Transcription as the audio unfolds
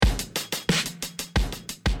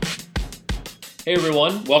Hey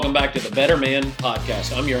everyone, welcome back to the Better Man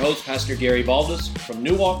Podcast. I'm your host, Pastor Gary Baldus from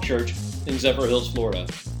New Walk Church in Zephyr Hills, Florida.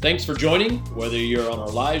 Thanks for joining, whether you're on our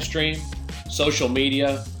live stream, social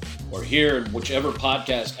media, or here in whichever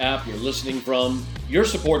podcast app you're listening from. Your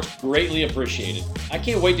support's greatly appreciated. I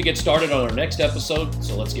can't wait to get started on our next episode,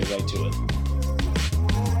 so let's get right to it.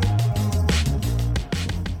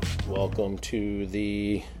 Welcome to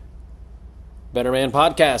the Better Man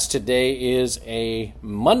Podcast. Today is a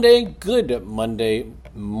Monday, good Monday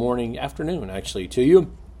morning, afternoon actually to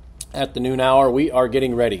you. At the noon hour, we are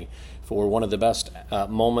getting ready for one of the best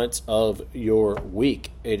moments of your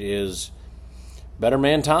week. It is Better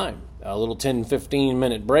Man time, a little 10-15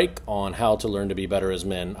 minute break on how to learn to be better as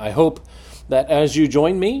men. I hope that as you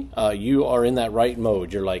join me, you are in that right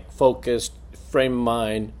mode. You're like focused, frame of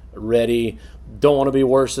mind, ready, don't want to be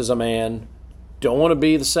worse as a man, don't want to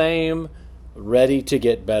be the same, ready to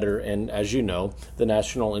get better. And as you know, the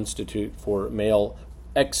National Institute for Male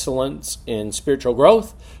Excellence in Spiritual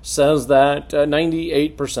Growth says that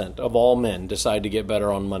 98% of all men decide to get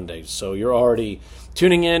better on Mondays. So you're already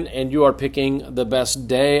tuning in and you are picking the best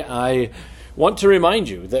day. I want to remind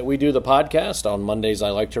you that we do the podcast on Mondays. I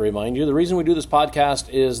like to remind you the reason we do this podcast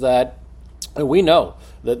is that we know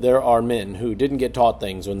that there are men who didn't get taught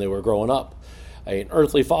things when they were growing up. An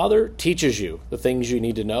earthly father teaches you the things you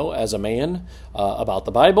need to know as a man about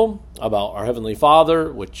the Bible, about our Heavenly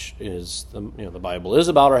Father, which is, the Bible is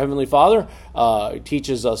about our Heavenly Father. It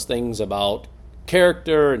teaches us things about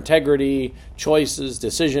character, integrity, choices,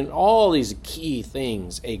 decision, all these key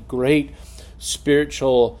things. A great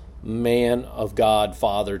spiritual man of God,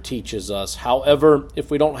 Father, teaches us. However, if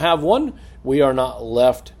we don't have one, we are not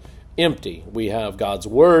left empty. We have God's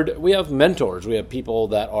Word. We have mentors. We have people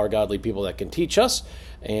that are godly people that can teach us.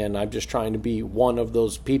 And I'm just trying to be one of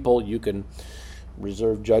those people. You can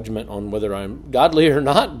reserve judgment on whether I'm godly or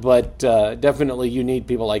not, but definitely you need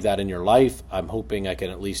people like that in your life. I'm hoping I can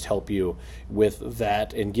at least help you with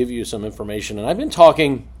that and give you some information. And I've been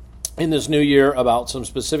talking in this new year about some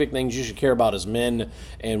specific things you should care about as men.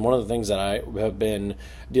 And one of the things that I have been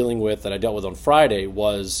dealing with, that I dealt with on Friday,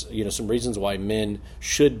 was some reasons why men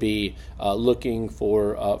should be looking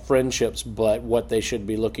for friendships, but what they should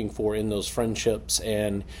be looking for in those friendships.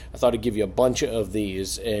 And I thought I'd give you a bunch of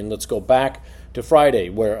these. And let's go back to Friday,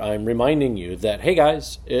 where I'm reminding you that, hey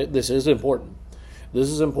guys, this is important. This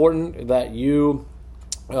is important that you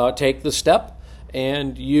take the step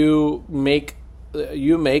and you make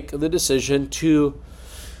the decision to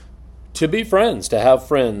be friends, to have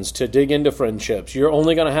friends, to dig into friendships. You're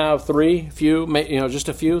only going to have three, 3,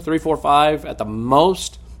 4, 5 at the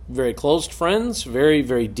most, very close friends, very,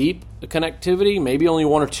 very deep connectivity, maybe only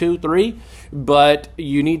 1 or 2, 3, but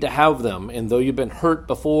you need to have them. And though you've been hurt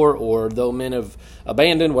before, or though men have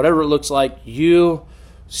abandoned, whatever it looks like, you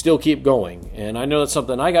still keep going. And I know that's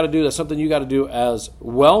something I got to do. That's something you got to do as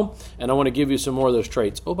well. And I want to give you some more of those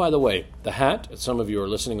traits. Oh, by the way, the hat, some of you are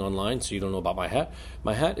listening online, so you don't know about my hat.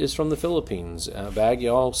 My hat is from the Philippines,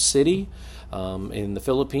 Baguio City in the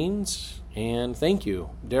Philippines. And thank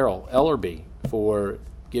you, Daryl Ellerby, for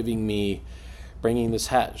bringing this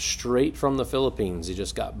hat straight from the Philippines. He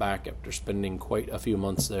just got back after spending quite a few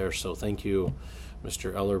months there. So thank you,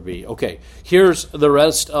 Mr. Ellerby. Okay, here's the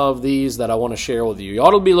rest of these that I want to share with you. You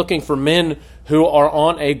ought to be looking for men who are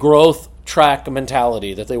on a growth track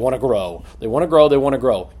mentality, that they want to grow. They want to grow, they want to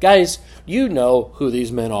grow. Guys, you know who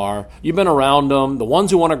these men are. You've been around them, the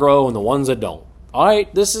ones who want to grow and the ones that don't. All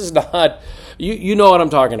right, this is not, you know what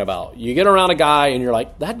I'm talking about. You get around a guy and you're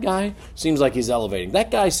like, that guy seems like he's elevating.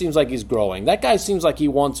 That guy seems like he's growing. That guy seems like he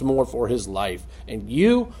wants more for his life. And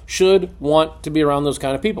you should want to be around those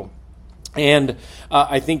kind of people. And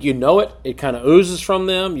I think you know it. It kind of oozes from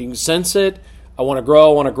them. You can sense it. I want to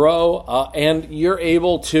grow. And you're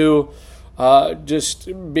able to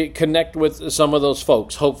connect with some of those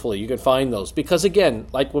folks. Hopefully you can find those. Because again,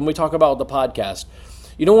 like when we talk about the podcast,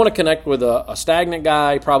 you don't want to connect with a stagnant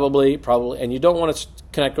guy, probably, and you don't want to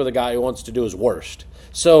connect with a guy who wants to do his worst.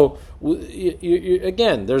 So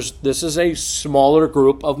again, this is a smaller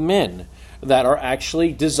group of men that are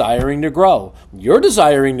actually desiring to grow. You're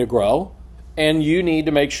desiring to grow. And you need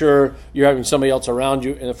to make sure you're having somebody else around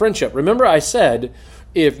you in a friendship. Remember I said,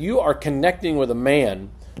 if you are connecting with a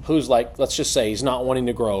man who's like, let's just say he's not wanting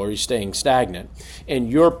to grow or he's staying stagnant,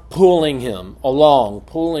 and you're pulling him along,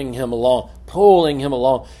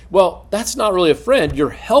 well, that's not really a friend. You're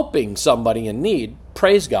helping somebody in need,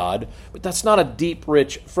 praise God, but that's not a deep,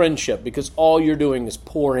 rich friendship because all you're doing is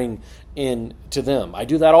pouring into them. I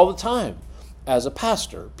do that all the time as a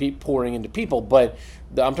pastor, pouring into people, but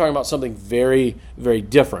I'm talking about something very, very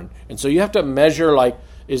different. And so you have to measure, like,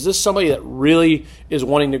 Is this somebody that really is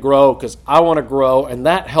wanting to grow? Because I want to grow, and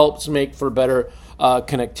that helps make for better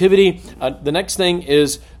connectivity. The next thing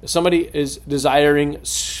is somebody is desiring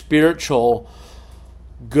spiritual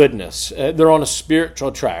goodness. They're on a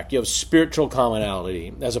spiritual track. You have spiritual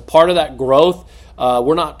commonality. As a part of that growth,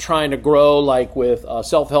 we're not trying to grow like with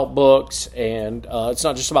self-help books, and it's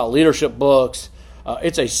not just about leadership books.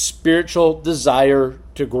 It's a spiritual desire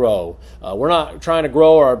to grow. We're not trying to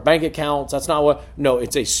grow our bank accounts. That's not what. No,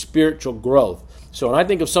 it's a spiritual growth. So when I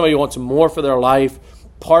think of somebody who wants more for their life,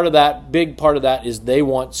 big part of that is they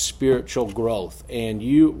want spiritual growth. And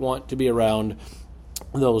you want to be around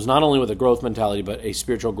those not only with a growth mentality, but a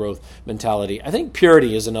spiritual growth mentality. I think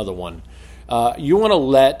purity is another one. You want to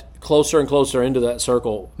let closer and closer into that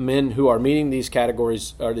circle men who are meeting these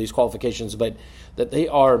categories or these qualifications, but that they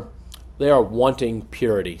are wanting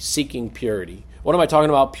purity, seeking purity. What am I talking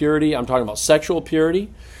about purity? I'm talking about sexual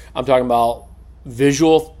purity. I'm talking about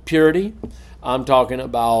visual purity. I'm talking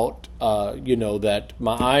about, that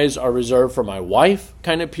my eyes are reserved for my wife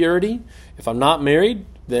kind of purity. If I'm not married,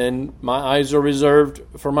 then my eyes are reserved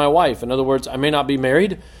for my wife. In other words, I may not be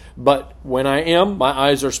married, but when I am, my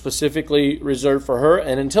eyes are specifically reserved for her.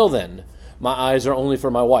 And until then, my eyes are only for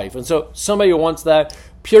my wife. And so somebody who wants that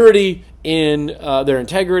purity in their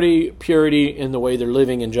integrity, purity in the way they're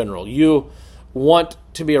living in general. You want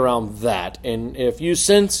to be around that. And if you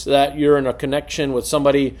sense that you're in a connection with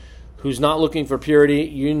somebody who's not looking for purity,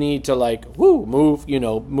 you need to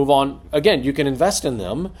move on. Again, you can invest in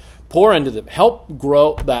them, pour into them, help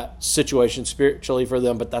grow that situation spiritually for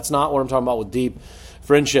them, but that's not what I'm talking about with deep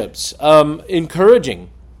friendships. Encouraging.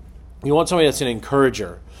 You want somebody that's an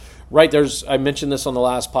encourager. Right, I mentioned this on the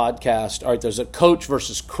last podcast. All right, there's a coach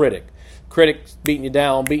versus critic. Critic beating you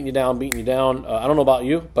down. I don't know about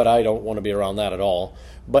you, but I don't want to be around that at all.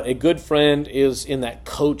 But a good friend is in that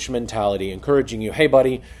coach mentality, encouraging you. Hey,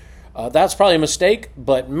 buddy, that's probably a mistake,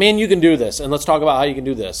 but man, you can do this. And let's talk about how you can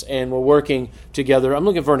do this. And we're working together. I'm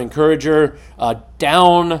looking for an encourager,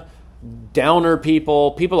 downer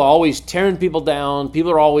people. People are always tearing people down.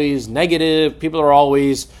 People are always negative. People are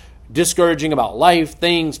always discouraging about life,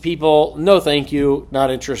 things, people. No, thank you. Not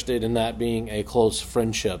interested in that being a close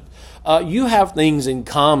friendship. You have things in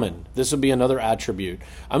common. This would be another attribute.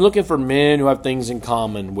 I'm looking for men who have things in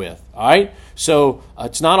common with. All right? So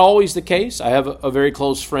it's not always the case. I have a very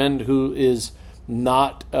close friend who is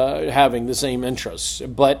not having the same interests,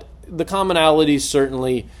 but the commonalities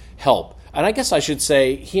certainly help. And I guess I should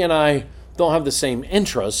say he and I don't have the same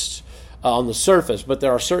interests on the surface, but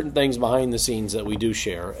there are certain things behind the scenes that we do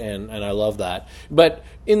share, and I love that. But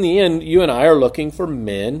in the end, you and I are looking for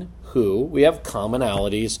men who we have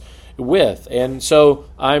commonalities with. And so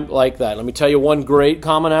I'm like that. Let me tell you one great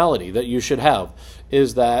commonality that you should have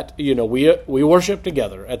is that, we worship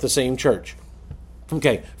together at the same church.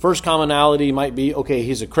 Okay, first commonality might be, okay,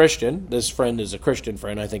 he's a Christian. This friend is a Christian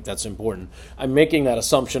friend. I think that's important. I'm making that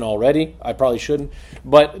assumption already. I probably shouldn't.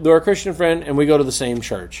 But they're a Christian friend, and we go to the same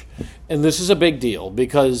church. And this is a big deal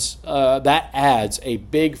because that adds a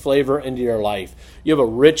big flavor into your life. You have a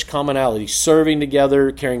rich commonality, serving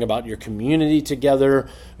together, caring about your community together,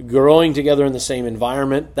 growing together in the same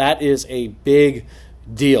environment. That is a big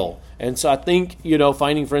deal. And so I think,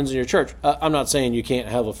 finding friends in your church. I'm not saying you can't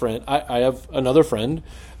have a friend. I have another friend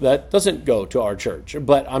that doesn't go to our church.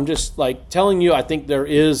 But I'm just telling you, I think there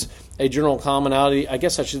is a general commonality. I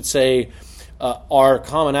guess I should say our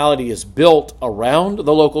commonality is built around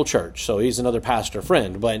the local church. So he's another pastor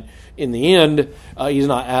friend. But in the end, he's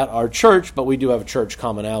not at our church, but we do have a church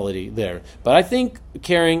commonality there. But I think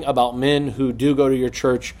caring about men who do go to your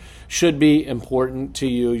church should be important to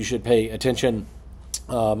you. You should pay attention.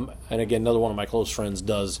 And again, another one of my close friends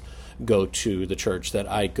does go to the church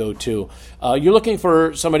that I go to. You're looking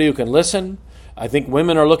for somebody who can listen. I think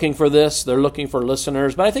women are looking for this. They're looking for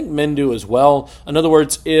listeners, but I think men do as well. In other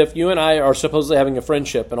words, if you and I are supposedly having a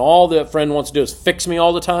friendship and all the friend wants to do is fix me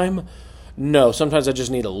all the time, no, sometimes I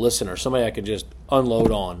just need a listener, somebody I can just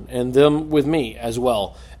unload on, and them with me as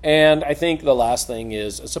well. And I think the last thing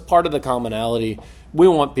is, it's a part of the commonality. We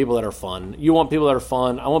want people that are fun. You want people that are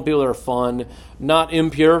fun. I want people that are fun, not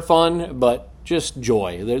impure fun, but just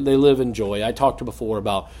joy. They live in joy. I talked before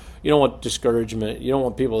about you don't want discouragement. You don't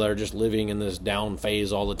want people that are just living in this down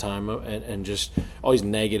phase all the time and just always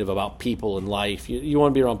negative about people and life. You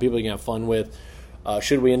want to be around people you can have fun with.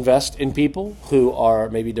 Should we invest in people who are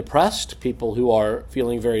maybe depressed, people who are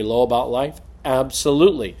feeling very low about life?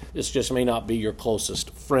 Absolutely. This just may not be your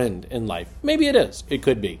closest friend in life. Maybe it is. It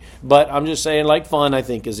could be. But I'm just saying, fun, I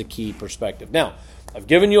think, is a key perspective. Now, I've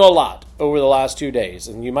given you a lot over the last 2 days,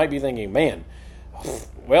 and you might be thinking, man,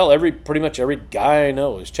 Well, pretty much every guy I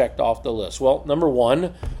know is checked off the list. Well, number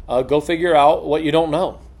one, go figure out what you don't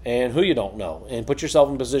know and who you don't know, and put yourself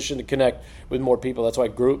in position to connect with more people. That's why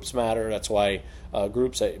groups matter. That's why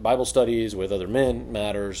groups, Bible studies with other men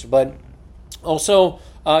matters. But also,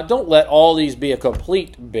 don't let all these be a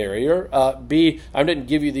complete barrier. I didn't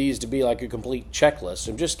give you these to be like a complete checklist.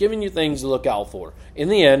 I'm just giving you things to look out for. In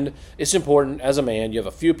the end, it's important as a man, you have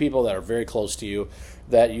a few people that are very close to you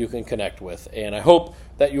that you can connect with. And I hope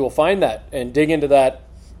that you will find that and dig into that,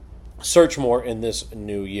 search more in this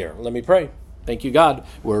new year. Let me pray. Thank you, God.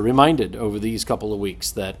 We're reminded over these couple of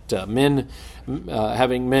weeks that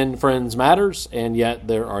having men friends matters, and yet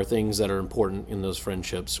there are things that are important in those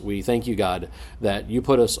friendships. We thank you, God, that you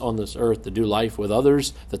put us on this earth to do life with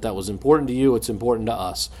others, that was important to you, it's important to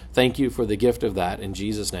us. Thank you for the gift of that. In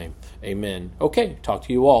Jesus' name, amen. Okay, talk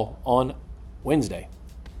to you all on Wednesday.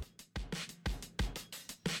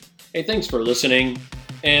 Hey, thanks for listening.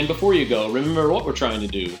 And before you go, remember what we're trying to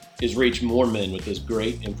do is reach more men with this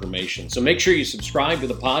great information. So make sure you subscribe to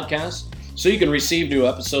the podcast so you can receive new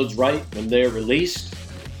episodes right when they're released.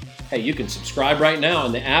 Hey, you can subscribe right now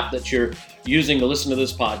in the app that you're using to listen to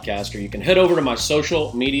this podcast, or you can head over to my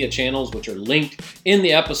social media channels, which are linked in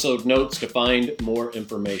the episode notes, to find more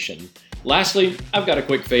information. Lastly, I've got a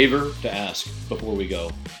quick favor to ask before we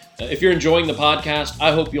go. If you're enjoying the podcast,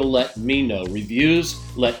 I hope you'll let me know. Reviews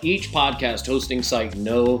let each podcast hosting site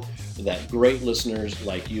know that great listeners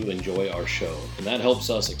like you enjoy our show. And that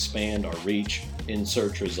helps us expand our reach in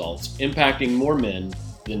search results, impacting more men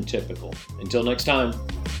than typical. Until next time.